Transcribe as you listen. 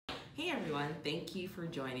Hey everyone, thank you for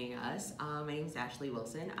joining us. My name is Ashley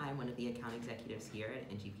Wilson. I'm one of the account executives here at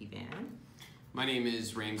NGP Van. My name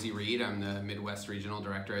is Ramsey Reed. I'm the Midwest Regional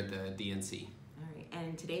Director at the DNC. All right,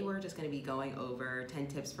 and today we're just going to be going over 10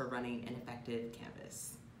 tips for running an effective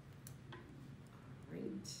canvas. All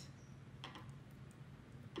right.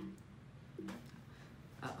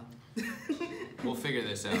 Uh-oh. We'll figure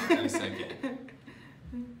this out in a second.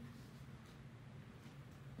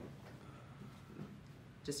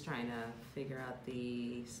 Just trying to figure out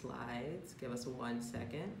the slides. Give us 1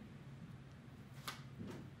 second.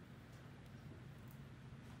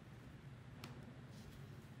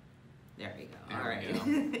 There we go. All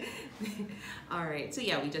right. All right. So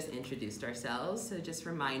yeah, we just introduced ourselves. So just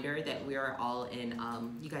reminder that we are all in,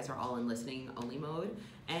 you guys are all in listening only mode.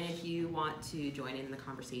 And if you want to join in the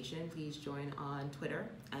conversation, please join on Twitter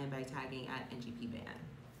and by tagging at NGP Van.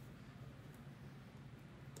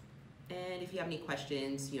 And if you have any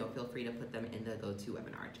questions, feel free to put them in the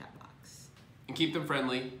GoToWebinar chat box. And keep them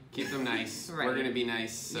friendly, keep them nice. Right. We're gonna be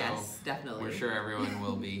nice, so yes, definitely. We're sure everyone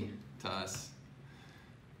will be to us.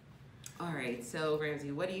 All right, so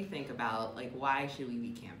Ramsey, what do you think about, why should we be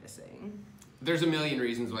canvassing? There's a million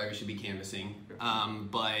reasons why we should be canvassing,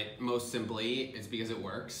 but most simply, it's because it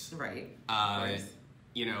works. Right.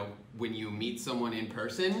 When you meet someone in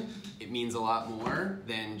person, it means a lot more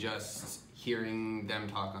than just hearing them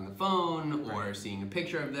talk on the phone or seeing a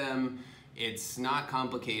picture of them. It's not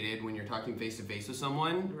complicated when you're talking face to face with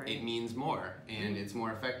someone. Right. It means more, and it's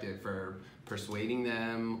more effective for persuading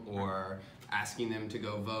them or asking them to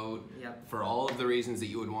go vote. Yep. For all of the reasons that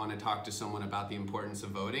you would want to talk to someone about the importance of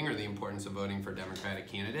voting or the importance of voting for Democratic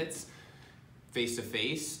candidates,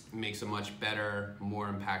 face-to-face makes a much better, more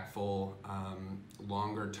impactful,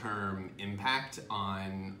 longer-term impact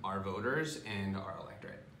on our voters and our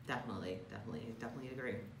electorate. Definitely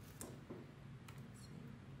agree.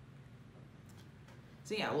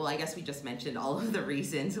 So yeah, well, I guess we just mentioned all of the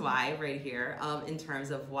reasons why right here in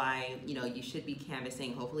terms of why, you should be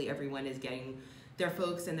canvassing. Hopefully everyone is getting their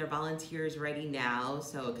folks and their volunteers ready now.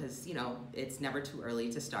 So, because, it's never too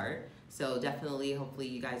early to start. So definitely, hopefully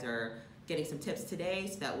you guys are getting some tips today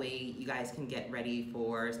so that way you guys can get ready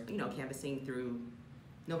for, canvassing through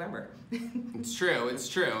November. It's true,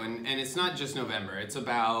 and it's not just November, it's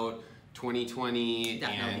about 2020.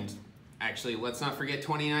 Definitely. And actually, let's not forget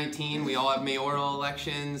 2019. We all have mayoral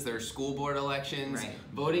elections, there's school board elections. Right.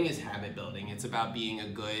 Voting is habit building. It's about being a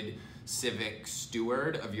good civic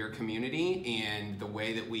steward of your community, and the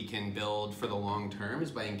way that we can build for the long term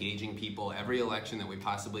is by engaging people every election that we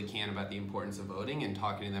possibly can about the importance of voting and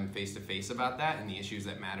talking to them face to face about that and the issues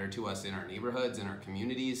that matter to us in our neighborhoods and our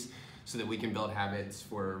communities, so that we can build habits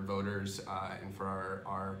for voters and for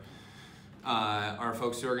our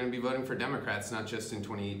folks who are going to be voting for Democrats, not just in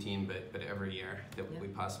 2018, but every year that we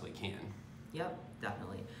possibly can. Yep,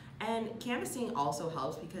 definitely. And canvassing also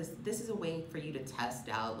helps because this is a way for you to test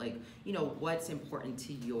out, what's important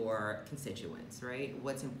to your constituents, right?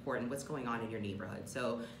 What's important, what's going on in your neighborhood.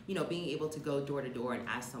 So, being able to go door to door and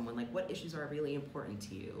ask someone, what issues are really important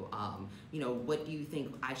to you? What do you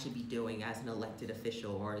think I should be doing as an elected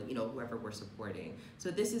official or, whoever we're supporting?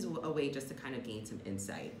 So this is a way just to kind of gain some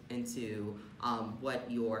insight into what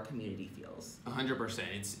your community feels.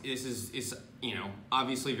 100%. This is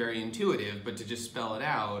obviously very intuitive, but to just spell it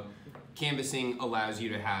out, canvassing allows you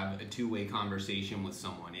to have a two-way conversation with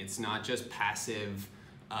someone. It's not just passive,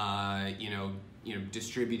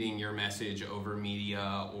 distributing your message over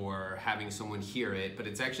media or having someone hear it, but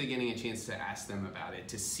it's actually getting a chance to ask them about it,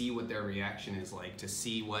 to see what their reaction is like, to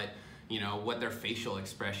see what their facial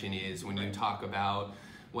expression is when you talk about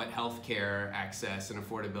what healthcare access and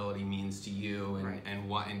affordability means to you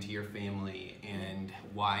and to your family, and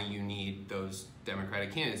why you need those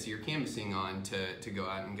Democratic candidates you're canvassing on to go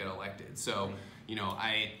out and get elected. So,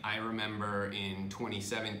 I remember in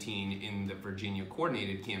 2017 in the Virginia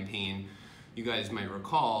coordinated campaign, you guys might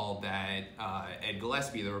recall that Ed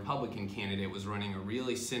Gillespie, the Republican candidate, was running a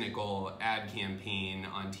really cynical ad campaign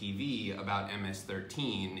on TV about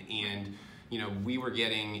MS-13, and we were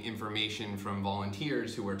getting information from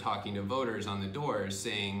volunteers who were talking to voters on the doors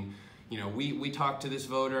saying, we talked to this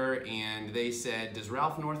voter and they said, does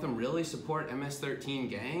Ralph Northam really support MS-13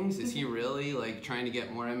 gangs? Is he really trying to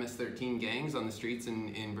get more MS-13 gangs on the streets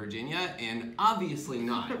in Virginia? And obviously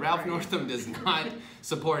not. Ralph Northam does not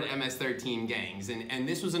support MS-13 gangs. And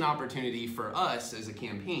this was an opportunity for us as a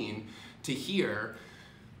campaign to hear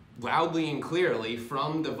loudly and clearly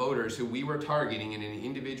from the voters who we were targeting in an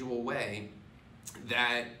individual way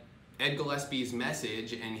that Ed Gillespie's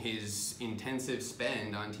message and his intensive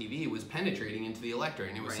spend on TV was penetrating into the electorate,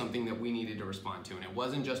 and it was something that we needed to respond to. And it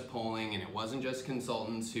wasn't just polling, and it wasn't just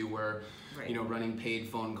consultants who were, running paid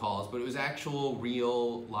phone calls, but it was actual,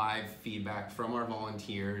 real, live feedback from our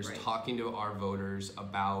volunteers, talking to our voters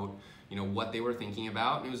about, what they were thinking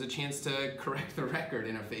about. And it was a chance to correct the record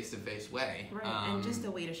in a face-to-face way. And just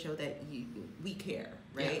a way to show that we care,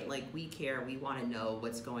 right? Like, we care, we want to know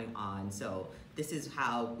what's going on. So this is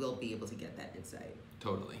how we'll be able to get that insight.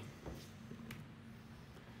 Totally.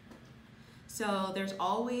 So there's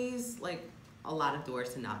always like a lot of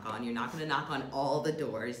doors to knock on. You're not going to knock on all the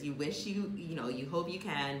doors. You wish you hope you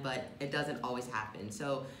can, but it doesn't always happen.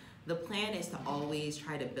 So the plan is to always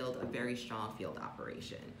try to build a very strong field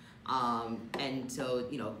operation. And so,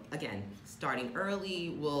 again, starting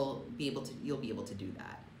early, you'll be able to do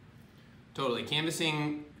that. Totally.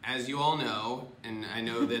 Canvassing, as you all know, and I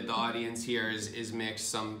know that the audience here is mixed.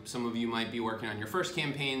 Some of you might be working on your first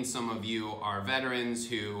campaign. Some of you are veterans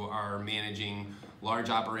who are managing large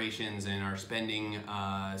operations and are spending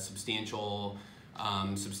substantial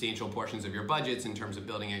portions of your budgets in terms of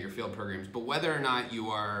building out your field programs. But whether or not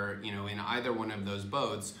you are, in either one of those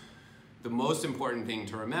boats, the most important thing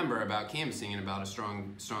to remember about canvassing and about a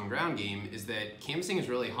strong ground game is that canvassing is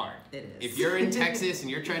really hard. It is. If you're in Texas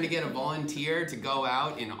and you're trying to get a volunteer to go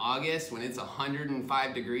out in August when it's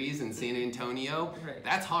 105 degrees in San Antonio,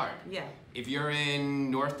 that's hard. Yeah. If you're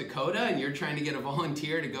in North Dakota and you're trying to get a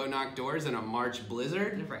volunteer to go knock doors in a March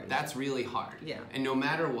blizzard, that's really hard. Yeah. And no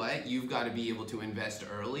matter what, you've got to be able to invest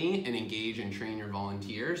early and engage and train your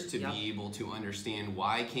volunteers to be able to understand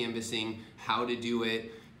why canvassing, how to do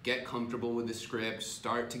it, get comfortable with the script,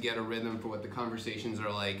 start to get a rhythm for what the conversations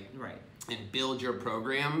are like, and build your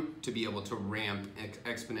program to be able to ramp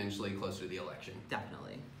exponentially closer to the election.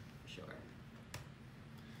 Definitely, sure.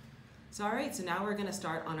 So all right, so now we're gonna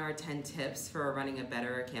start on our 10 tips for running a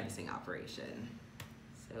better canvassing operation.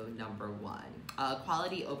 So number 1,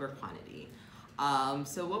 quality over quantity.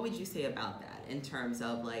 So what would you say about that in terms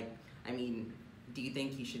of do you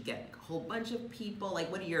think you should get a whole bunch of people?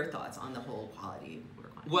 Like, what are your thoughts on the whole quality over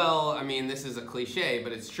quantity? Well, this is a cliche,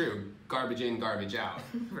 but it's true. Garbage in, garbage out.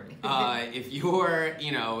 If you're,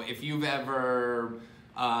 if you've ever,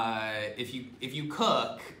 if you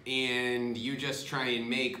cook and you just try and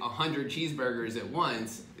make 100 cheeseburgers at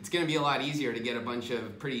once, it's going to be a lot easier to get a bunch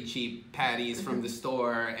of pretty cheap patties from the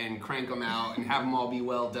store and crank them out and have them all be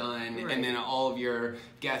well done. And then all of your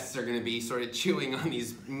guests are going to be sort of chewing on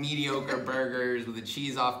these mediocre burgers with the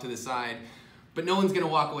cheese off to the side. But no one's going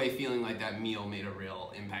to walk away feeling like that meal made a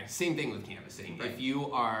real impact. Same thing with canvassing. If you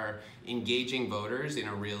are engaging voters in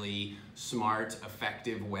a really smart,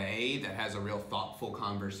 effective way that has a real thoughtful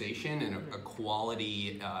conversation and a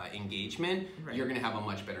quality engagement, you're going to have a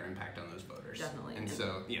much better impact on those voters. Definitely. And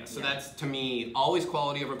so, that's, to me, always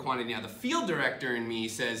quality over quantity. Now, the field director in me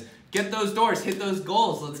says, get those doors, hit those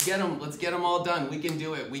goals, let's get them all done. We can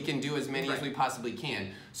do it. We can do as many as we possibly can.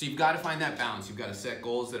 So you've got to find that balance. You've got to set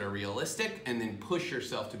goals that are realistic and then push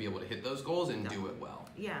yourself to be able to hit those goals and do it well.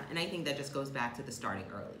 Yeah, and I think that just goes back to the starting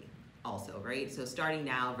early also, right? So starting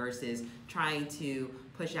now versus trying to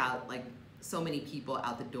push out like so many people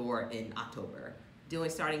out the door in October.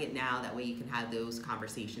 Starting it now, that way you can have those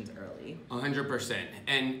conversations early. 100%.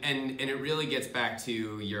 And it really gets back to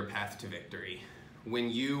your path to victory. When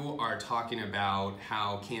you are talking about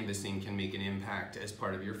how canvassing can make an impact as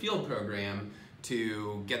part of your field program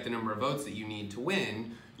to get the number of votes that you need to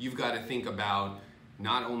win, you've got to think about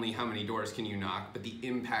not only how many doors can you knock, but the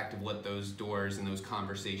impact of what those doors and those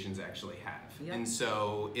conversations actually have. And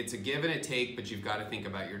so it's a give and a take, but you've got to think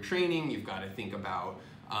about your training, you've got to think about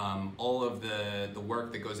all of the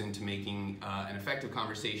work that goes into making an effective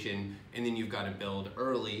conversation, and then you've got to build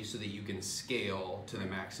early so that you can scale to the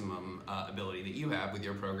maximum ability that you have with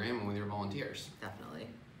your program and with your volunteers. Definitely.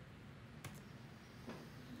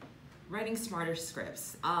 Writing smarter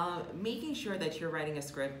scripts. Making sure that you're writing a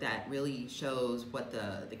script that really shows what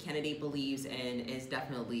the candidate believes in is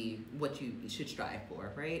definitely what you should strive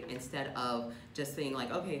for, right? Instead of just saying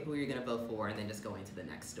like, okay, who are you gonna vote for, and then just going to the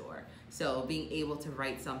next door. So being able to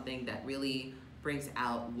write something that really brings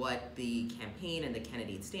out what the campaign and the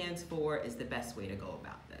candidate stands for is the best way to go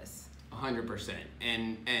about this. 100%.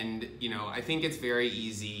 And I think it's very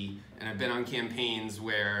easy, and I've been on campaigns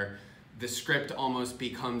where the script almost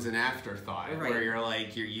becomes an afterthought, where you're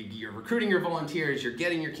like, you're recruiting your volunteers, you're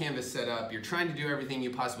getting your canvas set up, you're trying to do everything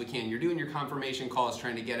you possibly can, you're doing your confirmation calls,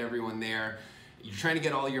 trying to get everyone there, you're trying to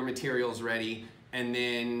get all your materials ready, and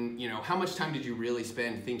then, how much time did you really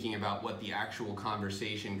spend thinking about what the actual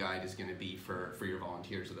conversation guide is going to be for your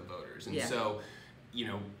volunteers or the voters? And so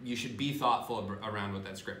you should be thoughtful around what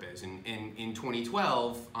that script is. And in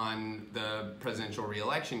 2012, on the presidential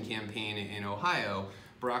re-election campaign in Ohio,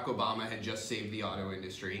 Barack Obama had just saved the auto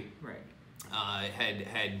industry. Right.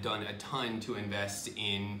 Had done a ton to invest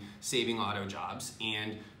in saving auto jobs,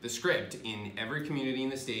 and the script in every community in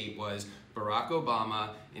the state was Barack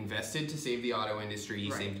Obama invested to save the auto industry.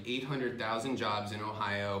 He saved 800,000 jobs in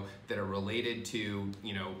Ohio that are related to,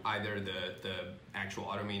 either the actual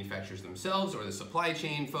auto manufacturers themselves or the supply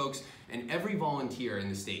chain folks. And every volunteer in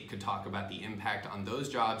the state could talk about the impact on those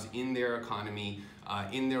jobs in their economy,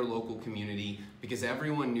 in their local community, because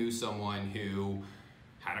everyone knew someone who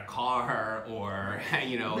had a car, or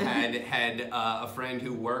had a friend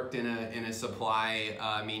who worked in a supply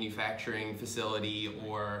manufacturing facility,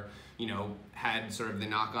 or had sort of the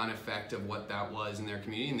knock-on effect of what that was in their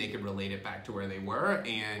community, and they could relate it back to where they were.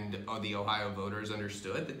 And the Ohio voters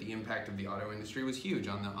understood that the impact of the auto industry was huge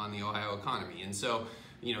on the Ohio economy. And so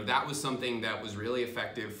that was something that was really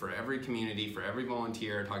effective for every community, for every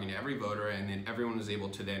volunteer, talking to every voter, and then everyone was able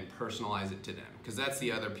to then personalize it to them, because that's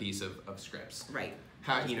the other piece of scripts. Right.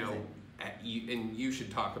 How, and you should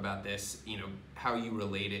talk about this, how you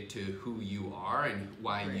relate it to who you are and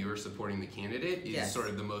why you're supporting the candidate is sort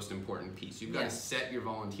of the most important piece. You've got to set your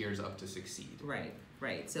volunteers up to succeed. Right,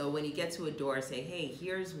 right. So when you get to a door, say, hey,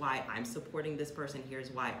 here's why I'm supporting this person, here's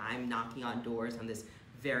why I'm knocking on doors on this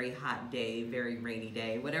very hot day, very rainy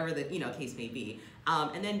day, whatever the case may be,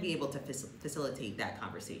 and then be able to facilitate that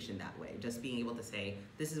conversation that way. Just being able to say,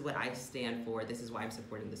 this is what I stand for, this is why I'm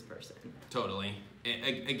supporting this person. Totally.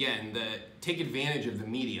 Again, take advantage of the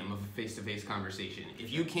medium of a face-to-face conversation.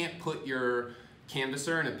 If you can't put your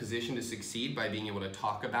canvasser in a position to succeed by being able to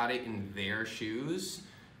talk about it in their shoes,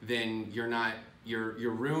 then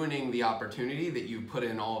you're ruining the opportunity that you put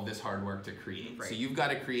in all of this hard work to create. Right. So you've got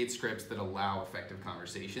to create scripts that allow effective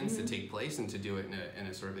conversations to take place, and to do it in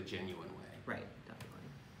a sort of a genuine way. Right, definitely.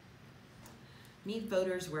 Meet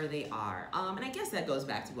voters where they are. And I guess that goes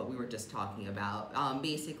back to what we were just talking about.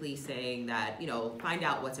 Basically saying that, find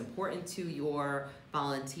out what's important to your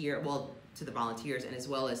to the volunteers, and as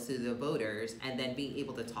well as to the voters, and then being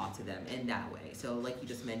able to talk to them in that way. So like you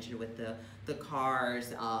just mentioned with the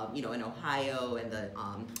cars, in Ohio, and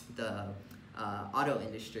the auto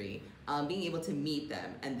industry, being able to meet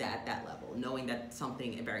them and that level, knowing that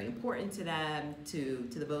something very important to them, to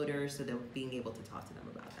the voters, so they're being able to talk to them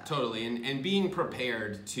about that. Totally, and being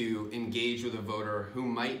prepared to engage with a voter who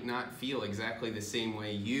might not feel exactly the same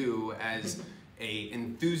way you as a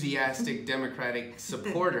enthusiastic Democratic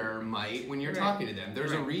supporter might when you're talking to them.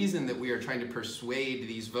 There's a reason that we are trying to persuade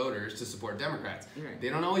these voters to support Democrats. They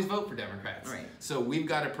don't always vote for Democrats. So we've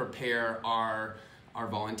got to prepare our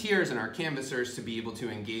volunteers and our canvassers to be able to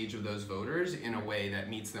engage with those voters in a way that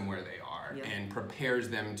meets them where they are and prepares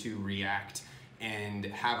them to react and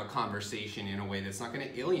have a conversation in a way that's not going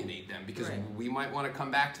to alienate them, because we might want to come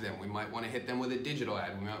back to them. We might want to hit them with a digital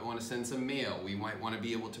ad. We might want to send some mail. We might want to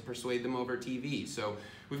be able to persuade them over TV. So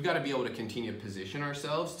we've got to be able to continue to position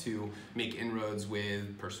ourselves to make inroads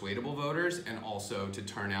with persuadable voters, and also to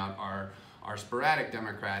turn out our sporadic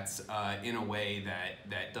Democrats in a way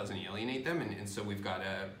that doesn't alienate them. And so we've got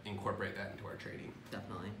to incorporate that into our training.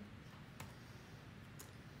 Definitely.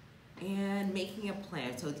 And making a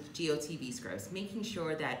plan, so GOTV scripts, making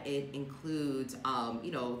sure that it includes,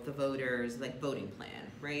 the voters' voting plan,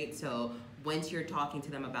 right? So once you're talking to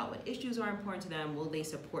them about what issues are important to them, will they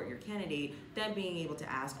support your candidate? Then being able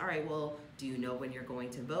to ask, all right, well, do you know when you're going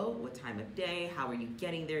to vote? What time of day? How are you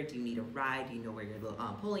getting there? Do you need a ride? Do you know where your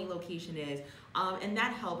polling location is? And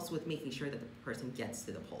that helps with making sure that the person gets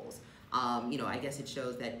to the polls. I guess it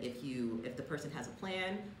shows that if the person has a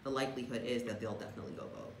plan, the likelihood is that they'll definitely go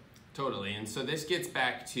vote. Totally, and so this gets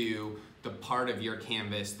back to the part of your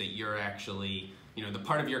canvas that you're actually, the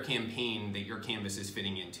part of your campaign that your canvas is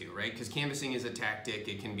fitting into, right? Because canvassing is a tactic.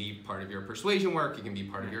 It can be part of your persuasion work, it can be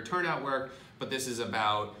part of your turnout work, but this is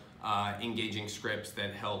about engaging scripts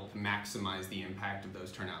that help maximize the impact of those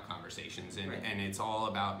turnout conversations, and it's all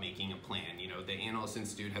about making a plan. The Analyst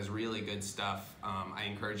Institute has really good stuff. I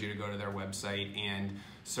encourage you to go to their website and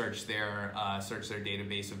search their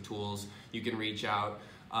database of tools. You can reach out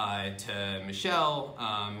to Michelle.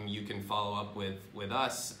 You can follow up with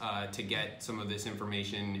us to get some of this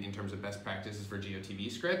information in terms of best practices for GOTV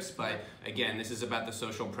scripts. But again, this is about the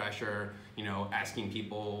social pressure, asking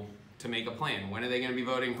people to make a plan. When are they going to be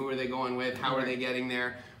voting? Who are they going with? How are they getting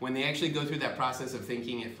there? When they actually go through that process of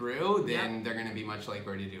thinking it through, then they're going to be much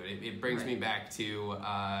likelier to do it. It brings me back to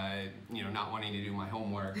not wanting to do my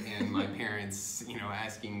homework and my parents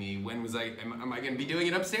asking me when was am I going to be doing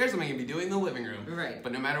it upstairs? Am I going to be doing the living room? Right.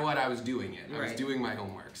 But no matter what, I was doing it. I was doing my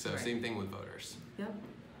homework. So same thing with voters. Yep.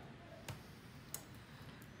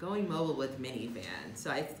 Going mobile with minivan. So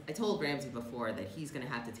I told Ramsey before that he's gonna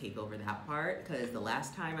have to take over that part, because the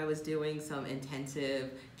last time I was doing some intensive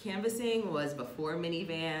canvassing was before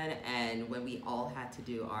minivan, and when we all had to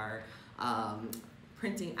do our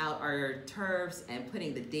printing out our turfs and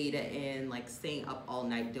putting the data in, like staying up all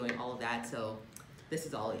night doing all of that. So this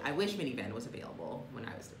is all, I wish minivan was available when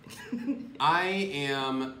I was doing it. I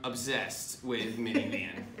am obsessed with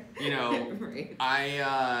minivan. Right.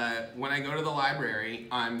 When I go to the library,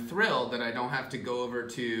 I'm thrilled that I don't have to go over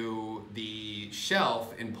to the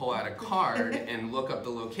shelf and pull out a card and look up the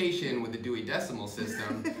location with the Dewey Decimal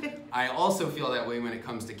System. I also feel that way when it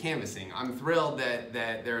comes to canvassing. I'm thrilled that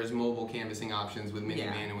there's mobile canvassing options with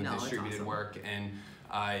minivan and with distributed work, and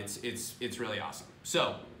it's really awesome.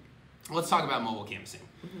 So let's talk about mobile canvassing.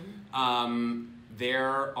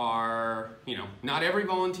 There are, not every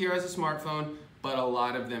volunteer has a smartphone, but a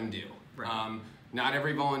lot of them do. Right. Not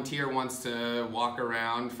every volunteer wants to walk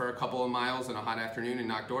around for a couple of miles on a hot afternoon and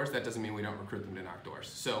knock doors. That doesn't mean we don't recruit them to knock doors.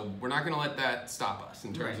 So we're not going to let that stop us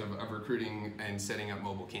in terms of recruiting and setting up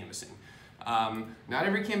mobile canvassing. Not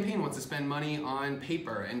every campaign wants to spend money on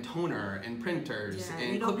paper and toner and printers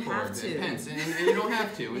and clipboards and pens, and you don't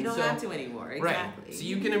have to. You don't have to anymore. Exactly. Right. So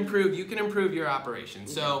you can improve your operation.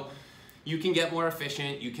 So you can get more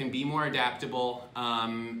efficient, you can be more adaptable,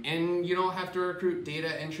 and you don't have to recruit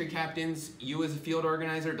data entry captains. You as a field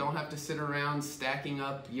organizer don't have to sit around stacking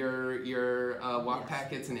up your walk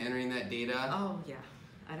packets and entering that data. Oh yeah,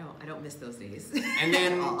 I don't miss those days. And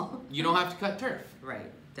then you don't have to cut turf.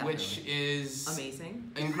 Right. Definitely. Which is amazing,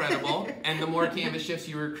 incredible. And the more canvas shifts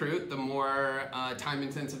you recruit, the more time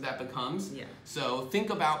intensive that becomes. Yeah. So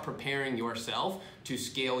think about preparing yourself to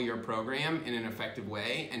scale your program in an effective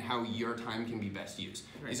way and how your time can be best used.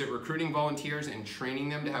 Right. Is it recruiting volunteers and training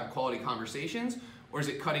them to have quality conversations, or is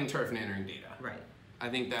it cutting turf and entering data? Right. I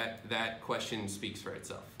think that question speaks for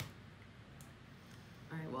itself.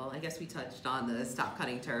 All right, well, I guess we touched on the stop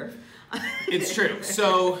cutting turf. It's true.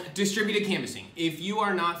 So, distributed canvassing. If you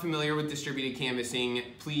are not familiar with distributed canvassing,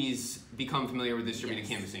 please become familiar with distributed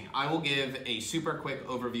canvassing. I will give a super quick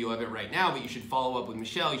overview of it right now, but you should follow up with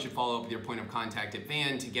Michelle. You should follow up with your point of contact at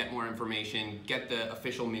VAN to get more information. Get the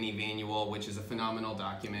official mini Vanual, which is a phenomenal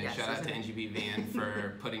document. Yes, shout out to NGP VAN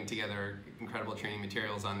for putting together incredible training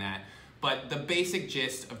materials on that. But the basic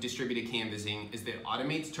gist of distributed canvassing is that it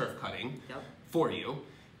automates turf cutting for you.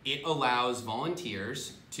 It allows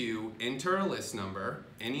volunteers to enter a list number,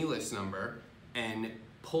 any list number, and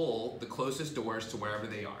pull the closest doors to wherever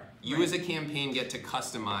they are. You as a campaign get to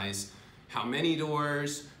customize how many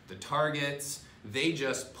doors, the targets. They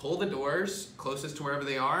just pull the doors closest to wherever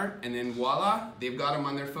they are, and then voila, they've got them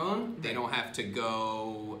on their phone. They don't have to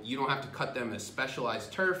go, you don't have to cut them a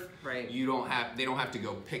specialized turf. Right. They don't have to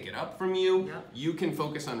go pick it up from you. Yep. You can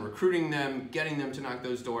focus on recruiting them, getting them to knock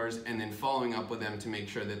those doors, and then following up with them to make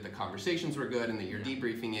sure that the conversations were good and that you're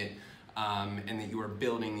debriefing it, and that you are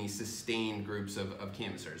building these sustained groups of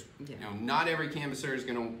canvassers. Yeah. Not every canvasser is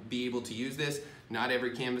going to be able to use this. Not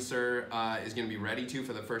every canvasser is going to be ready to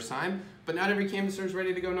for the first time, but not every canvasser is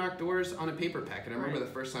ready to go knock doors on a paper packet. I remember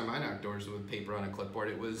the first time I knocked doors with paper on a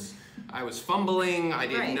clipboard, I was fumbling, I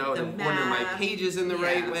didn't know to order my pages in the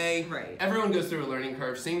right way. Right. Everyone goes through a learning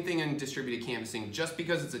curve. Same thing in distributed canvassing. Just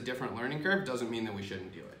because it's a different learning curve doesn't mean that we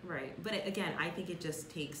shouldn't do it. Right, but again, I think it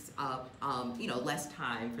just takes up, less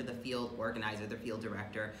time for the field organizer, the field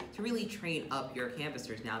director, to really train up your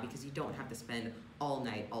canvassers now, because you don't have to spend all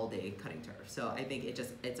night, all day cutting turf. So I think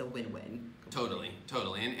it's a win-win. Totally.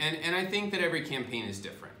 And I think that every campaign is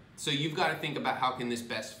different. So you've got to think about how can this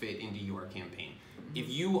best fit into your campaign. If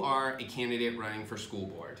you are a candidate running for school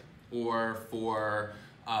board or for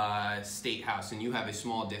state house, and you have a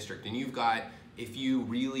small district, and you've got a few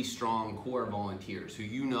really strong core volunteers who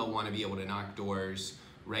want to be able to knock doors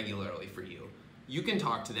regularly for you, you can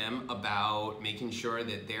talk to them about making sure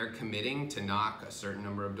that they're committing to knock a certain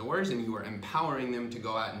number of doors, and you are empowering them to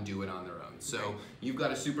go out and do it on their own. So you've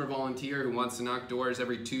got a super volunteer who wants to knock doors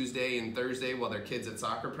every Tuesday and Thursday while their kids at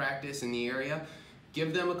soccer practice in the area.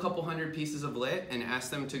 Give them a couple hundred pieces of lit and ask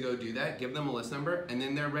them to go do that. Give them a list number, and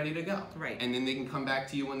then they're ready to go. Right. And then they can come back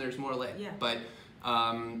to you when there's more lit. Yeah. But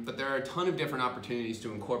But there are a ton of different opportunities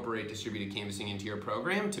to incorporate distributed canvassing into your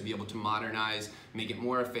program to be able to modernize, make it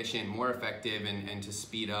more efficient, more effective, and to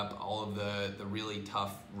speed up all of the really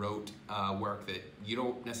tough rote work that you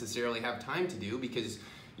don't necessarily have time to do because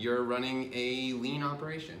you're running a lean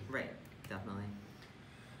operation. Right, definitely.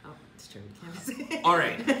 Oh, distributed canvassing. All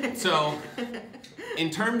right, so in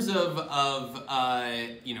terms of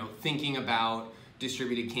you know, thinking about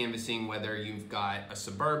distributed canvassing, whether you've got a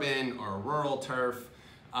suburban or a rural turf,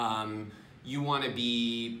 you want to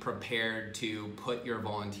be prepared to put your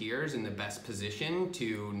volunteers in the best position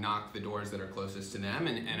to knock the doors that are closest to them,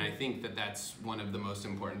 and I think that that's one of the most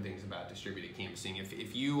important things about distributed canvassing.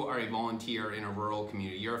 If you are a volunteer in a rural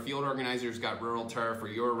community, you're a field organizer who's got rural turf, or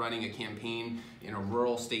you're running a campaign in a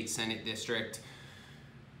rural state senate district,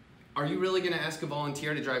 are you really going to ask a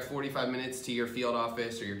volunteer to drive 45 minutes to your field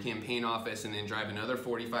office or your campaign office and then drive another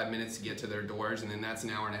 45 minutes to get to their doors, and then that's an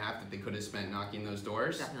hour and a half that they could have spent knocking those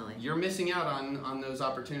doors? Definitely. You're missing out on those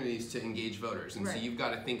opportunities to engage voters. And so you've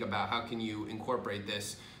got to think about how can you incorporate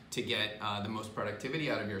this to get the most productivity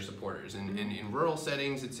out of your supporters. And in rural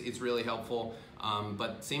settings, it's really helpful.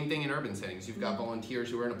 But same thing in urban settings. You've got volunteers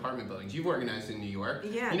who are in apartment buildings. You've organized in New York.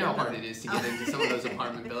 Yeah, you know how hard it is to get into some of those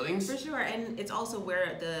apartment buildings. For sure, and it's also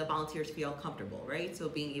where the volunteers feel comfortable, right? So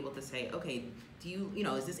being able to say, okay, do you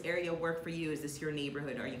know, is this area work for you? Is this your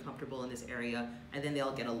neighborhood? Are you comfortable in this area? And then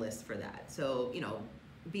they'll get a list for that. So, you know,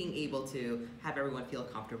 being able to have everyone feel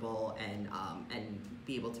comfortable and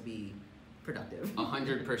be able to be productive.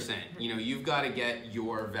 100%. You know, you've got to get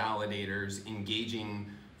your validators engaging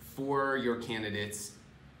for your candidates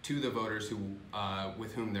to the voters who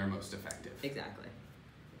with whom they're most effective. Exactly.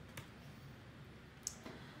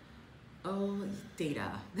 Oh,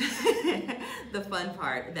 data. The fun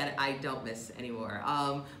part that I don't miss anymore.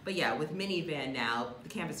 But yeah, with Minivan now, the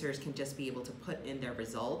canvassers can just be able to put in their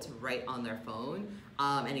results right on their phone,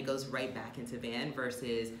 and it goes right back into Van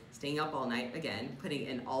versus staying up all night, again, putting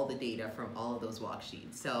in all the data from all of those walk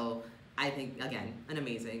sheets. So I think, again, an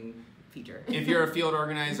amazing feature. If you're a field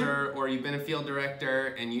organizer or you've been a field director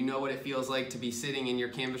and you know what it feels like to be sitting in your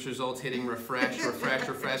canvas results, hitting refresh, refresh,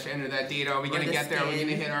 refresh, enter that data, are we going to get there, are we going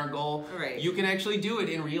to hit our goal? Right. You can actually do it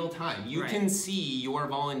in real time. You can see your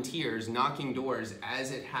volunteers knocking doors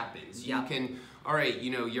as it happens. You can, all right,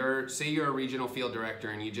 you know, say you're a regional field director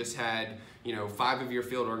and you just had, you know, 5 of your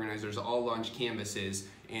field organizers all launch canvases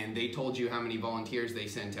and they told you how many volunteers they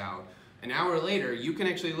sent out. An hour later, you can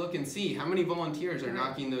actually look and see how many volunteers are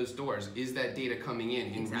knocking those doors. Is that data coming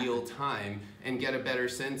in real time, and get a better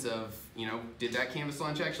sense of, you know, did that canvas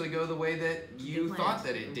launch actually go the way that you thought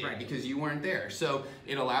that it did because you weren't there? So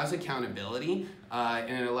it allows accountability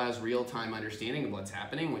and it allows real-time understanding of what's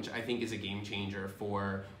happening, which I think is a game changer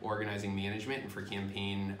for organizing management and for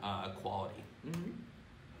campaign quality.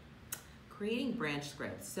 Creating branch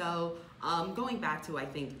scripts. So going back to, I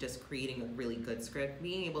think, just creating a really good script,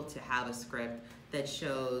 being able to have a script that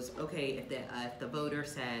shows, okay, if the voter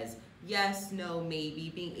says yes, no,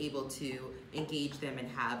 maybe, being able to engage them and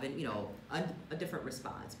have you know, a different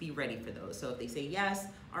response, be ready for those. So if they say yes,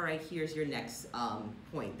 all right, here's your next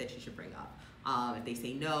point that you should bring up. If they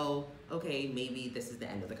say no, okay, maybe this is the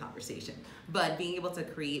end of the conversation. But being able to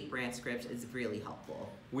create branch scripts is really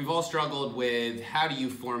helpful. We've all struggled with how do you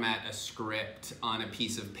format a script on a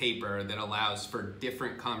piece of paper that allows for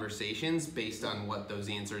different conversations based on what those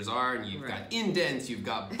answers are. And you've got indents, you've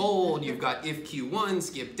got bold, you've got if Q1,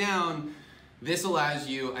 skip down. This allows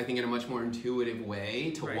you, I think, in a much more intuitive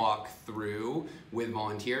way to walk through with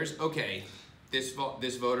volunteers. Okay, this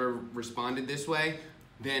voter responded this way.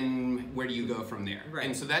 Then where do you go from there?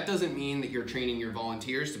 And so that doesn't mean that you're training your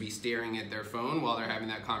volunteers to be staring at their phone while they're having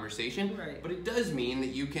that conversation, but it does mean that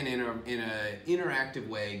you can, in a interactive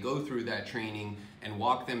way, go through that training and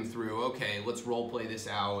walk them through, okay, let's role play this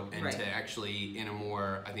out, and to actually, in a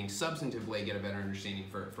more, I think, substantive way, get a better understanding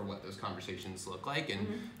for what those conversations look like,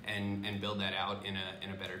 and build that out in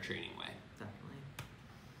a better training way. Definitely.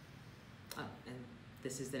 Oh, and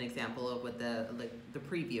this is an example of what the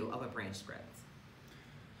preview of a branch script.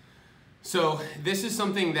 So this is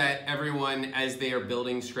something that everyone, as they are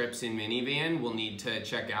building scripts in Minivan, will need to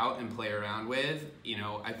check out and play around with. You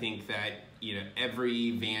know, I think that, you know,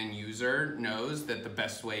 every Van user knows that the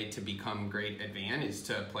best way to become great at Van is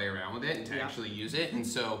to play around with it and to actually use it. And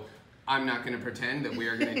so I'm not going to pretend that we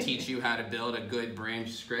are going to teach you how to build a good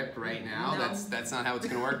branch script right now. No. That's not how it's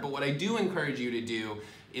going to work. But what I do encourage you to do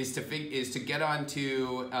is to get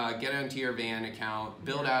onto your Van account,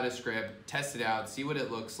 build out a script, test it out, see what it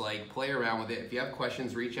looks like, play around with it. If you have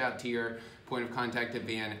questions, reach out to your point of contact at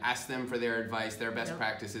Van, ask them for their advice, their best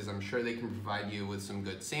practices. I'm sure they can provide you with some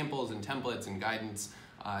good samples and templates and guidance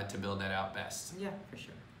to build that out best. Yeah, for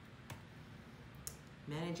sure.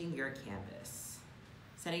 Managing your canvas,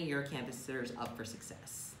 setting your canvassers up for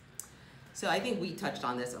success. So I think we touched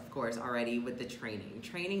on this, of course, already with the training.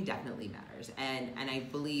 Training definitely matters, and I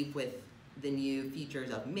believe with the new features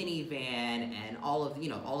of minivan and all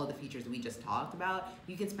of the features we just talked about,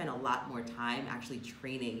 you can spend a lot more time actually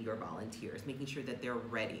training your volunteers, making sure that they're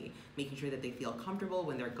ready, making sure that they feel comfortable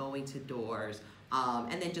when they're going to doors,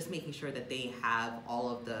 and then just making sure that they have all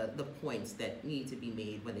of the points that need to be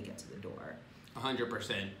made when they get to the door.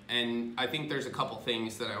 100%. And I think there's a couple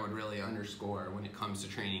things that I would really underscore when it comes to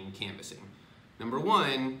training canvassing. Number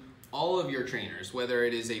one, all of your trainers, whether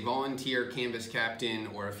it is a volunteer canvas captain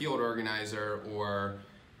or a field organizer, or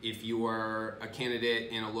if you are a candidate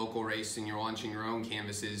in a local race and you're launching your own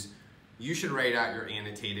canvases, you should write out your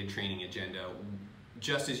annotated training agenda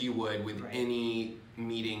just as you would with any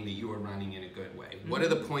meeting that you are running in a good way. What are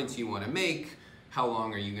the points you want to make? How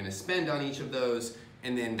long are you going to spend on each of those?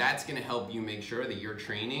 And then that's going to help you make sure that your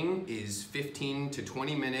training is 15 to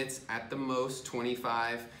 20 minutes, at the most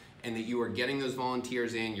 25, and that you are getting those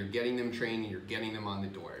volunteers in, you're getting them trained, and you're getting them on the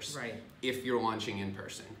doors. Right. If you're launching in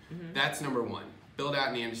person. That's number one. Build out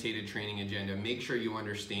an annotated training agenda. Make sure you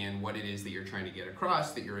understand what it is that you're trying to get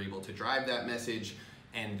across, that you're able to drive that message,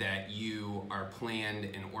 and that you are planned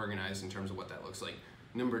and organized in terms of what that looks like.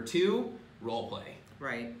 Number two, role play.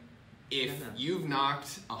 Right. If you've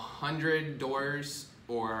knocked 100 doors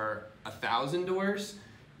or 1,000 doors,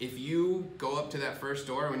 if you go up to that first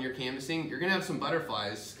door when you're canvassing, you're gonna have some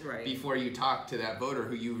butterflies before you talk to that voter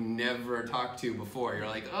who you've never talked to before. You're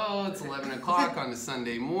like, oh, it's 11 o'clock on a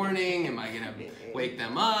Sunday morning. Am I gonna wake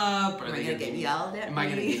them up? Am I gonna get yelled at? Am I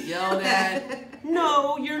gonna get yelled at?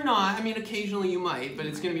 No, you're not. I mean, occasionally you might, but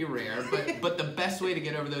it's gonna be rare. But the best way to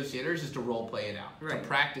get over those jitters is to role play it out, to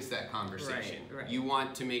practice that conversation. You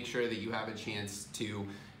want to make sure that you have a chance to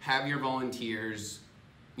have your volunteers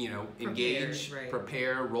engage,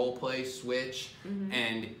 prepare, role play, switch,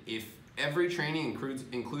 and if every training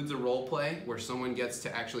includes a role play where someone gets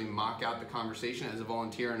to actually mock out the conversation as a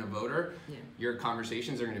volunteer and a voter, your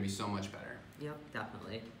conversations are going to be so much better. Yep,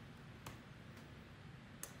 definitely.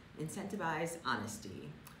 Incentivize honesty.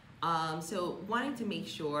 So wanting to make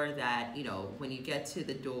sure that, when you get to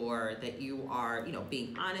the door that you are,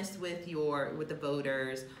 being honest with the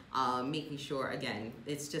voters, making sure, again,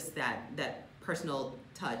 it's just that personal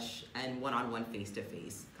touch and one-on-one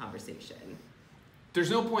face-to-face conversation.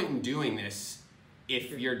 There's no point in doing this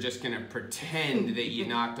if you're just gonna pretend that you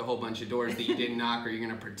knocked a whole bunch of doors that you didn't knock, or you're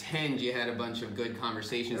gonna pretend you had a bunch of good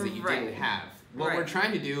conversations that you didn't have. What we're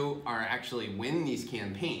trying to do are actually win these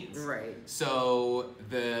campaigns. Right. So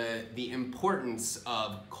the importance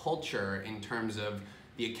of culture in terms of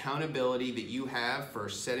the accountability that you have for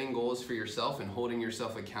setting goals for yourself and holding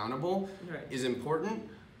yourself accountable is important.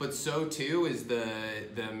 But so too is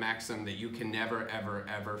the maxim that you can never, ever,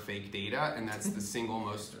 ever fake data, and that's the single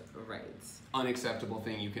most unacceptable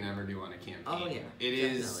thing you can ever do on a campaign. Oh yeah, it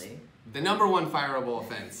is the number one fireable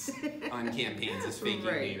offense on campaigns is faking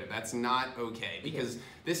data. That's not okay, because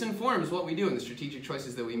this informs what we do and the strategic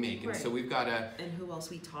choices that we make. And so we've got to... And who else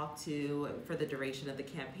we talk to for the duration of the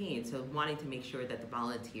campaign. So wanting to make sure that the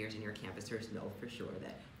volunteers and your canvassers know for sure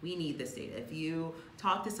that we need this data. If you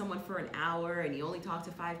talk to someone for an hour and you only talk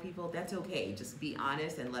to 5 people, that's okay. Just be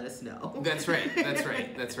honest and let us know. That's right. That's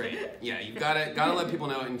right. That's right. Yeah, you've got to let people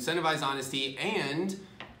know. Incentivize honesty, and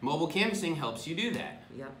mobile canvassing helps you do that.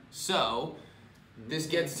 Yep. So this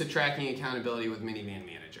gets to tracking accountability with Minivan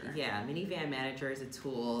Manager. Yeah, Minivan Manager is a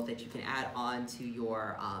tool that you can add on to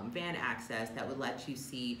your van access that would let you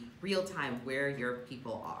see real time where your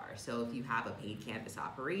people are. So if you have a paid canvas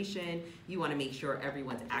operation, you want to make sure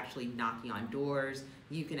everyone's actually knocking on doors,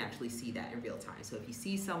 you can actually see that in real time. So if you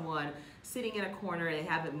see someone sitting in a corner and they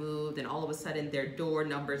haven't moved, and all of a sudden their door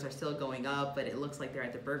numbers are still going up, but it looks like they're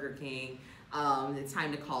at the Burger King, it's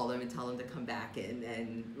time to call them and tell them to come back in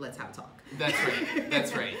and let's have a talk. That's right.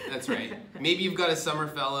 That's right. That's right. Maybe you've got a summer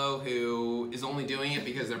fellow who is only doing it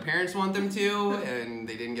because their parents want them to, and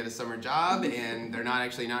they didn't get a summer job, and they're not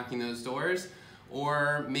actually knocking those doors.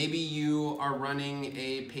 Or maybe you are running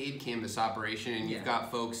a paid canvas operation and you've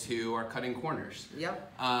got folks who are cutting corners.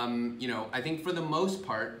 Yep. I think for the most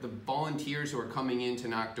part, the volunteers who are coming in to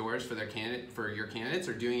knock doors for your candidates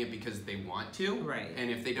are doing it because they want to. Right.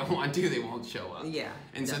 And if they don't want to, they won't show up. Yeah.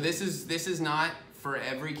 And so this is not for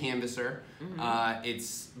every canvasser.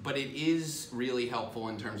 But it is really helpful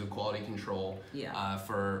in terms of quality control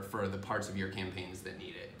for the parts of your campaigns that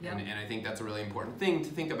need it. Yep. And I think that's a really important thing to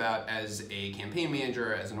think about as a campaign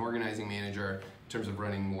manager, as an organizing manager, in terms of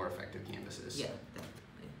running more effective canvases. Yeah,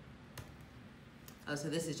 definitely. So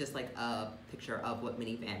this is just like a picture of what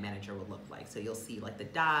Minivan Manager would look like. So you'll see like the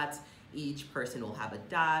dots. Each person will have a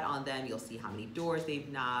dot on them. You'll see how many doors they've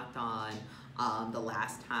knocked on, the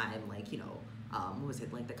last time, like, you know, what was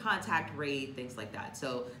it, like the contact rate, things like that.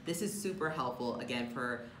 So this is super helpful, again,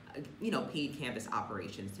 for, you know, paid Canvas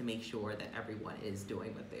operations to make sure that everyone is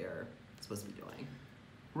doing what they're supposed to be doing.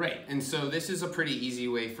 Right, and so this is a pretty easy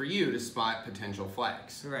way for you to spot potential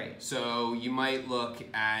flags. Right. So you might look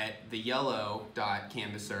at the yellow dot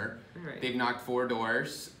canvasser. Right. They've knocked 4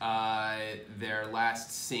 doors. Their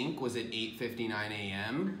last sync was at 8:59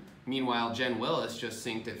 a.m. Meanwhile, Jen Willis just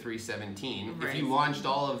synced at 3:17. Right. If you launched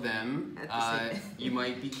all of them, At the same- you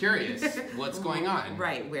might be curious what's going on.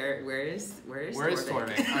 Right. Where is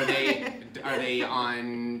Torvik? Are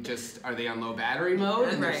they on low battery mode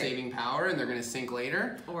and they're Right. saving power and they're going to sync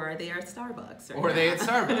later? Or they are at Starbucks. Right Or are they now. at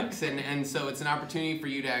Starbucks? And so it's an opportunity for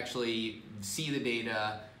you to actually see the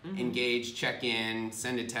data, engage, check in,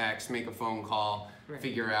 send a text, make a phone call, Right.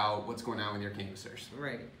 figure out what's going on with your canvassers.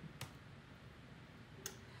 Right.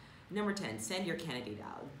 Number 10, send your candidate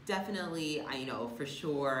out. Definitely, I know for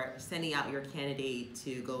sure, sending out your candidate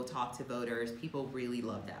to go talk to voters, people really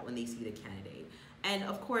love that when they see the candidate. And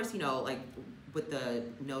of course, you know, like with the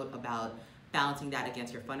note about balancing that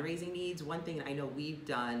against your fundraising needs, one thing I know we've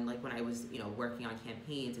done, like when I was, you know, working on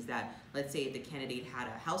campaigns, is that, let's say if the candidate had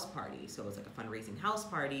a house party, so it's like a fundraising house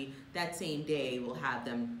party, that same day we'll have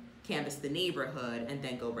them canvass the neighborhood and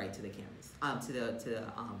then go right to the canvas, to the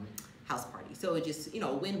house party. So it just, you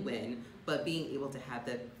know, win-win, but being able to have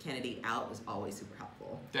the candidate out was always super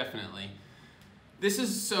helpful. Definitely. This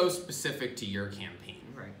is so specific to your campaign.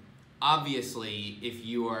 Right. Obviously, if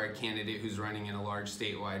you are a candidate who's running in a large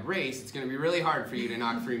statewide race, it's going to be really hard for you to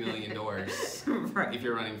knock 3 million doors Right. if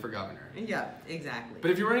you're running for governor. Yeah, exactly.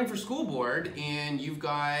 But if you're running for school board and you've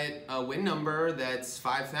got a win number that's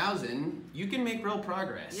 5,000, you can make real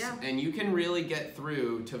progress. Yeah. And you can really get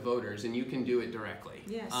through to voters and you can do it directly.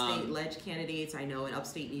 Yeah, state ledge candidates, I know in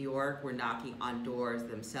upstate New York, were knocking on doors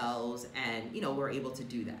themselves, and, you know, we're able to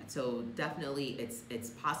do that. So definitely it's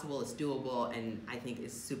possible, it's doable, and I think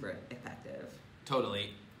it's super effective. Totally.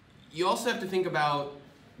 You also have to think about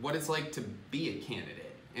what it's like to be a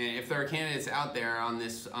candidate. And if there are candidates out there on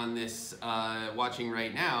this watching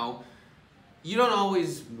right now, you don't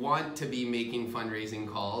always want to be making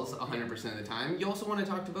fundraising calls 100% of the time. You also want to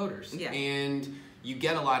talk to voters. Yeah. And you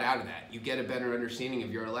get a lot out of that. You get a better understanding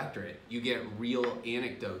of your electorate. You get real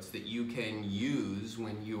anecdotes that you can use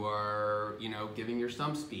when you are, you know, giving your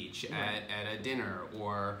stump speech Right. at a dinner,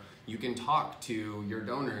 or you can talk to your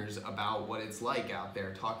donors about what it's like out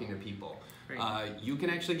there talking to people. Right. You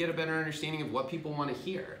can actually get a better understanding of what people want to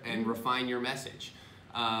hear and refine your message.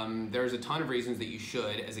 There's a ton of reasons that you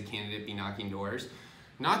should, as a candidate, be knocking doors.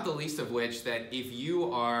 Not the least of which that if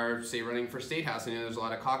you are, say, running for State House, I know there's a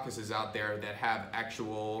lot of caucuses out there that have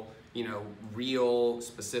actual, you know, real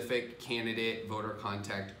specific candidate voter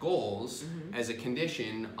contact goals as a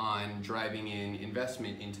condition on driving in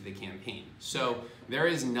investment into the campaign. So there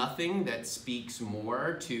is nothing that speaks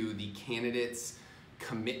more to the candidate's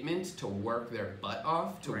commitment to work their butt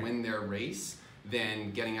off to Right. win their race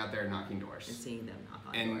than getting out there and knocking doors. And seeing them knock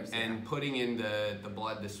on And doors. and putting in the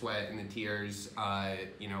blood, the sweat, and the tears,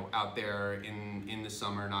 you know, out there in the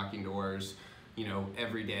summer, knocking doors, you know,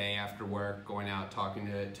 every day after work, going out talking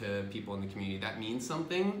to people in the community. That means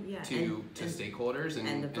something Yeah, to and stakeholders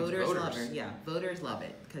and the to voters voters. love it. Yeah, voters love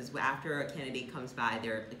it, because after a candidate comes by,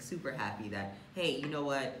 they're like super happy that, hey, you know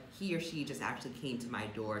what, he or she just actually came to my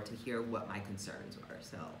door to hear what my concerns were.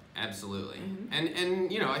 So Absolutely.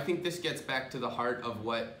 And you know, I think this gets back to the heart of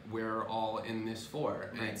what we're all in this for,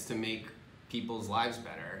 and Right. it's to make people's lives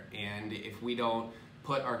better. And if we don't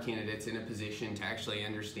put our candidates in a position to actually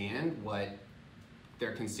understand what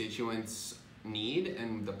their constituents need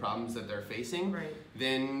and the problems that they're facing, Right.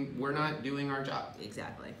 then we're not doing our job.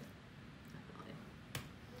 exactly. Definitely.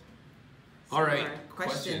 All right, our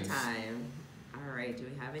question questions. time. All right, do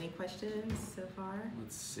we have any questions so far?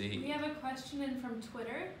 Let's We see. have a question in from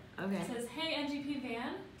Twitter. Okay. It says, hey NGP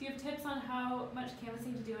Van, do you have tips on how much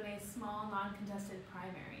canvassing to do in a small non-contested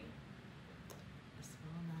primary? A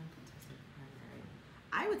small non-contested primary.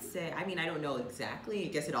 I would say, I mean, I don't know exactly. I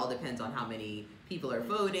guess it all depends on how many people are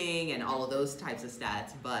voting and all of those types of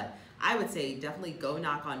stats. But I would say definitely go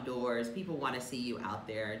knock on doors. People want to see you out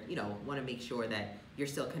there. You know, want to make sure that you're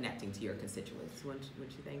still connecting to your constituents. What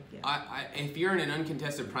you think? Yeah. If you're in an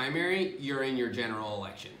uncontested primary, you're in your general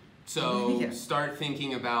election. So Yeah. start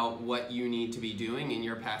thinking about what you need to be doing in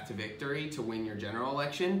your path to victory to win your general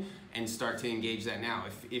election, and start to engage that now.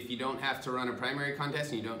 If you don't have to run a primary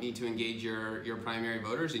contest and you don't need to engage your primary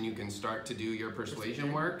voters, and you can start to do your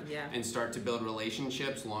persuasion work Yeah. and start to build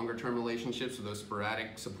relationships, longer term relationships with those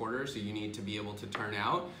sporadic supporters who you need to be able to turn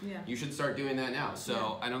out, Yeah. you should start doing that now.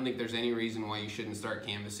 So I don't think there's any reason why you shouldn't start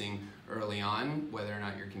canvassing early on, whether or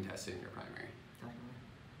not you're contested in your primary.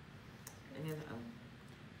 Definitely. Any other questions?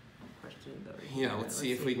 over Yeah, here? let's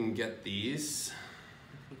see if we can get these.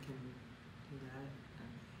 If we can do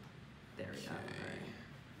that. There we go. Okay. Alright.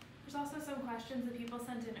 There's also some questions that people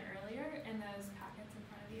sent in earlier in those packets in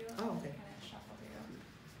front of you. Oh, okay. Kind of shuffle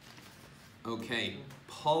through. Okay,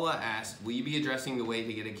 Paula asked, will you be addressing the way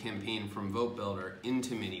to get a campaign from Vote Builder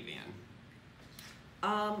into Minivan?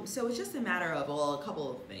 So it's just a matter of, well, a couple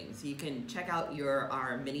of things. You can check out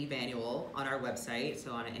our mini manual on our website,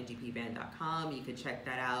 so on ngpvan.com. You could check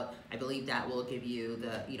that out. I believe that will give you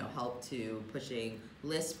the help to pushing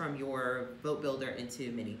lists from your Vote Builder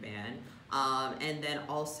into Minivan. And then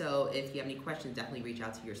also, if you have any questions, definitely reach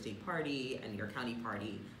out to your state party and your county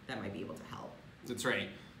party that might be able to help. That's right.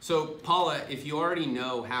 So Paula, if you already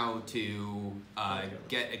know how to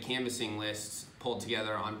get a canvassing list pulled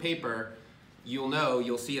together on paper,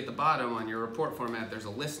 you'll see at the bottom on your report format there's a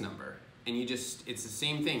list number, and it's the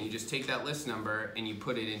same thing. You just take that list number and you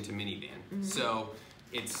put it into Minivan. Mm-hmm. So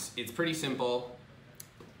it's pretty simple.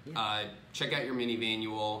 Yeah. Check out your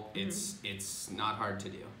Minivanual. Mm-hmm. It's not hard to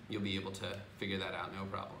do. You'll be able to figure that out, no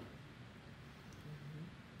problem.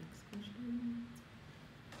 Next question.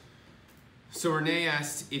 So Renee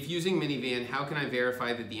asked, if using Minivan, how can I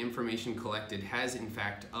verify that the information collected has in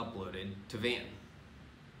fact uploaded to Van?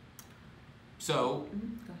 So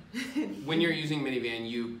when you're using Minivan,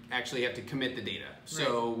 you actually have to commit the data.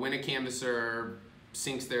 So when a canvasser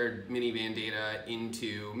syncs their Minivan data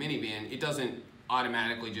into Minivan, it doesn't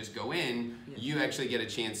automatically just go in. Yeah. You actually get a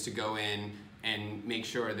chance to go in and make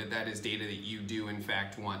sure that that is data that you do in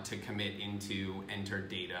fact want to commit into entered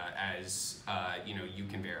data as you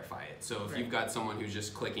can verify it. So if you've got someone who's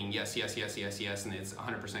just clicking yes, yes, yes, yes, yes, and it's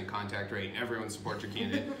 100% contact rate and everyone supports your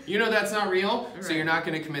candidate, that's not real, so you're not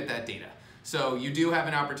going to commit that data. So you do have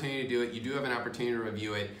an opportunity to do it, you do have an opportunity to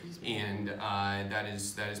review it, and that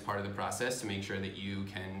is part of the process to make sure that you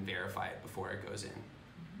can verify it before it goes in.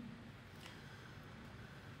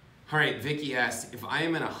 All right, Vicky asked, if I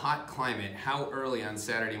am in a hot climate, how early on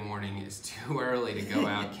Saturday morning is too early to go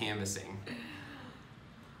out canvassing?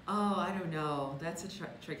 Oh, I don't know. That's a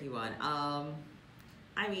tricky one.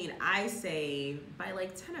 I mean, I say by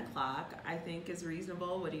like 10 o'clock, I think is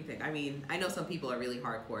reasonable. What do you think? I mean, I know some people are really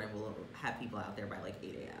hardcore and will have people out there by like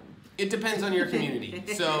 8 a.m. It depends on your community.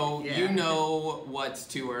 So Yeah. you know what's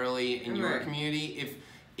too early in your Right. community.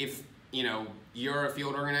 If you're a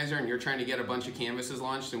field organizer and you're trying to get a bunch of canvases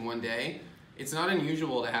launched in one day, it's not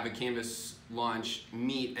unusual to have a canvas launch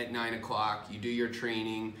meet at 9 o'clock. You do your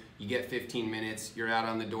training, you get 15 minutes, you're out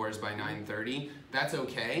on the doors by 9:30. That's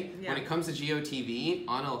okay. Yeah. When it comes to GOTV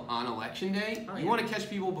on election day, Oh, you yeah. want to catch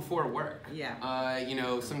people before work.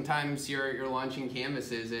 Yeah. Sometimes you're launching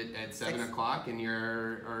canvases at 7 o'clock and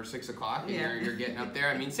or 6 o'clock and Yeah. you're getting up there.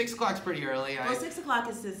 I mean, 6 o'clock's pretty early. Well, 6 o'clock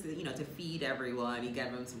is just, to feed everyone. You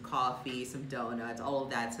get them some coffee, some donuts, all of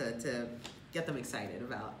that to get them excited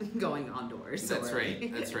about going on doors. So That's early.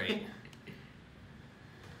 right. That's right.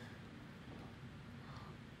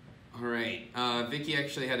 All right. Vicky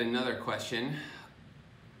actually had another question.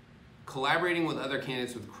 Collaborating with other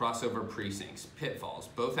candidates with crossover precincts, pitfalls.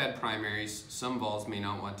 Both had primaries. Some vols may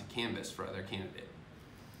not want to canvass for other candidate.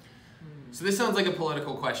 So this sounds like a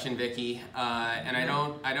political question, Vicky, and I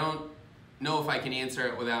don't know if I can answer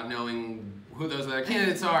it without knowing who those other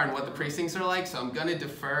candidates are and what the precincts are like. So I'm gonna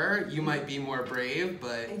defer. You might be more brave,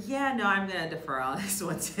 but Yeah, no, I'm gonna defer on this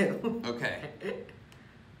one too. okay.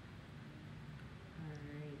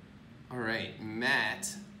 All right,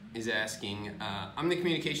 Matt is asking, I'm the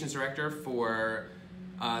communications director for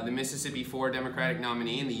the Mississippi 4 Democratic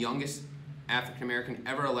nominee and the youngest African American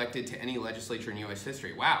ever elected to any legislature in U.S.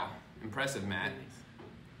 history. Wow, impressive, Matt.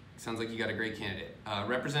 Sounds like you got a great candidate.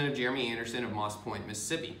 Representative Jeremy Anderson of Moss Point,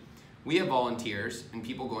 Mississippi. We have volunteers and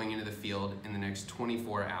people going into the field in the next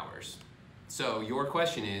 24 hours. So your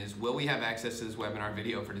question is, will we have access to this webinar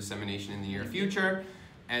video for dissemination in the near future,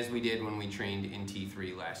 as we did when we trained in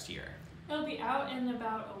T3 last year? It'll be out in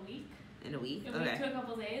about a week. In a week? A week Okay. to a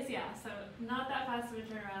couple days, yeah. So not that fast of a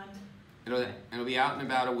turnaround. It'll be out in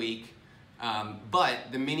about a week, but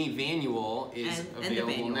the mini Vanual is And the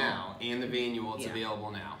available Vanual. now, and the Vanual it's Yeah.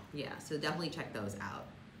 available now. Yeah, so definitely check those out.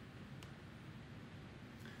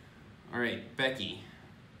 All right, Becky,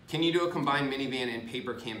 Can you do a combined minivan and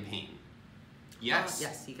paper campaign? Yes.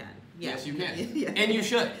 Yes, you can. Yes, you can. Yeah. And you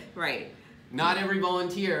should. Right. Not every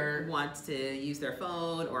volunteer Wants to use their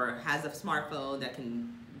phone or has a smartphone that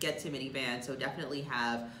can get to minivan, so definitely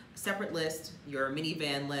have a separate list, your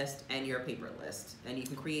minivan list and your paper list, and you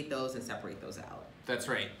can create those and separate those out. That's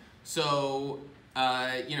right. So,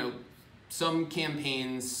 you know, some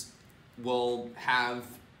campaigns will have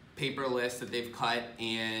paper lists that they've cut,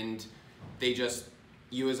 and they just,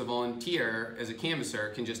 you as a volunteer, as a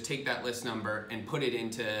canvasser, can just take that list number and put it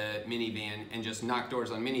into minivan and just knock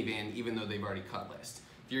doors on minivan, even though they've already cut lists.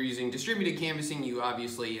 If you're using distributed canvassing, you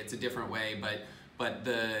obviously, it's a different way, but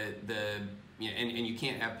you know, and you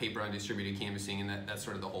can't have paper on distributed canvassing, and that's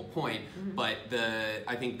sort of the whole point. Mm-hmm. But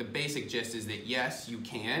I think the basic gist is that yes, you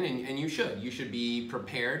can, and you should. You should be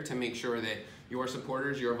prepared to make sure that your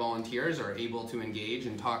supporters, your volunteers, are able to engage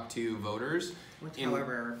and talk to voters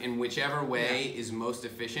in whichever way is most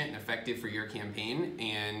efficient and effective for your campaign,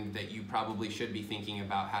 and that you probably should be thinking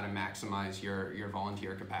about how to maximize your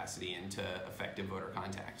volunteer capacity into effective voter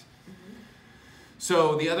contact. Mm-hmm.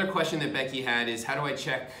 So the other question that Becky had is, how do I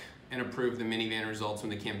check and approve the minivan results when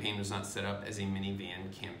the campaign was not set up as a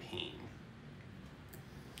minivan campaign?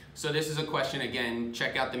 So this is a question, again,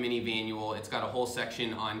 check out the Minivanual. It's got a whole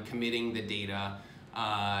section on committing the data,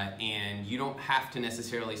 and you don't have to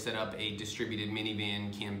necessarily set up a distributed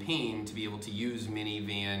minivan campaign to be able to use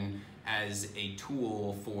minivan as a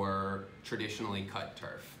tool for traditionally cut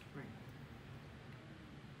turf. Right.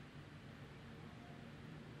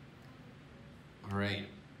 All right,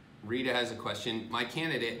 Rita has a question. My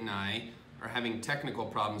candidate and I are having technical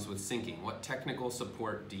problems with syncing. What technical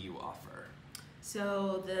support do you offer?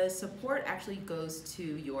 So the support actually goes to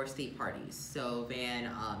your state parties. So Van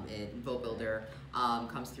and Vote Builder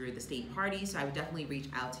comes through the state parties. So I would definitely reach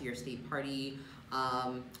out to your state party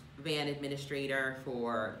Van administrator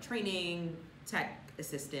for training, tech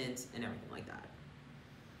assistance, and everything like that.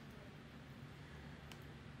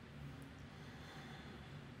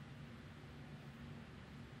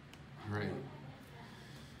 All right.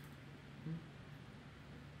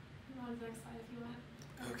 Go on to the next slide if you want.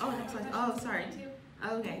 Oh, next slide. Oh, sorry.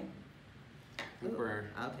 Oh, okay. I think we're,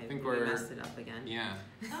 Okay. think we we're- messed it up again. yeah.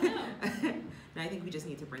 Oh no. No, I think we just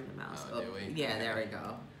need to bring the mouse. Oh, do we? Yeah, there we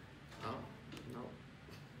go. Oh, no.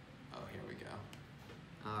 Oh, here we go.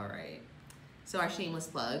 All right. So our shameless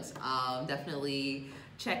plugs. Definitely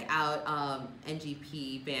check out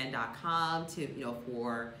ngpvan.com to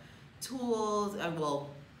for tools. Well,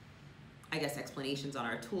 I guess explanations on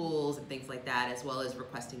our tools and things like that, as well as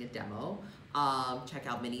requesting a demo. Check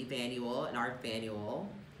out Minivanual and our Vanual.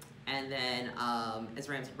 And then, as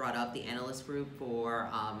Ramsey brought up, the analyst group for,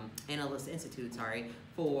 Analyst Institute,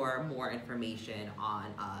 for more information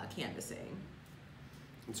on canvassing.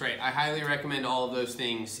 That's right. I highly recommend all of those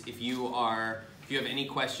things. If you have any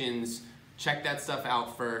questions, check that stuff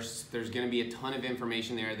out first. There's going to be a ton of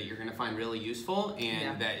information there that you're going to find really useful,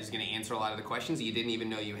 and that is going to answer a lot of the questions that you didn't even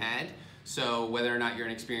know you had. So whether or not you're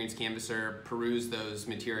an experienced canvasser, peruse those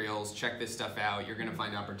materials, check this stuff out. You're going to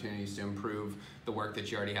find opportunities to improve the work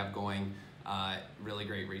that you already have going. Really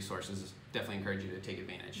great resources. Definitely encourage you to take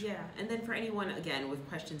advantage. Yeah, and then for anyone, again, with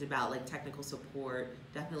questions about like technical support,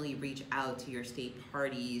 definitely reach out to your state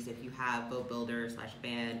parties. If you have Vote Builder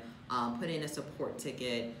 /Van, put in a support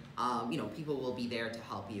ticket. People will be there to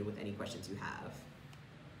help you with any questions you have.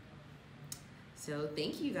 So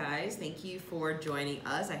thank you guys. Thank you for joining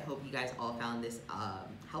us. I hope you guys all found this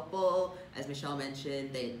helpful. As Michelle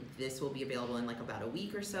mentioned, this will be available in like about a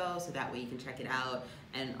week or so that way you can check it out.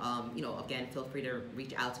 And again, feel free to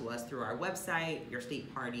reach out to us through our website, your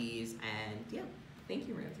state parties, and yeah, thank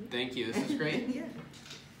you, Ramsey. Thank you. This is great. Yeah.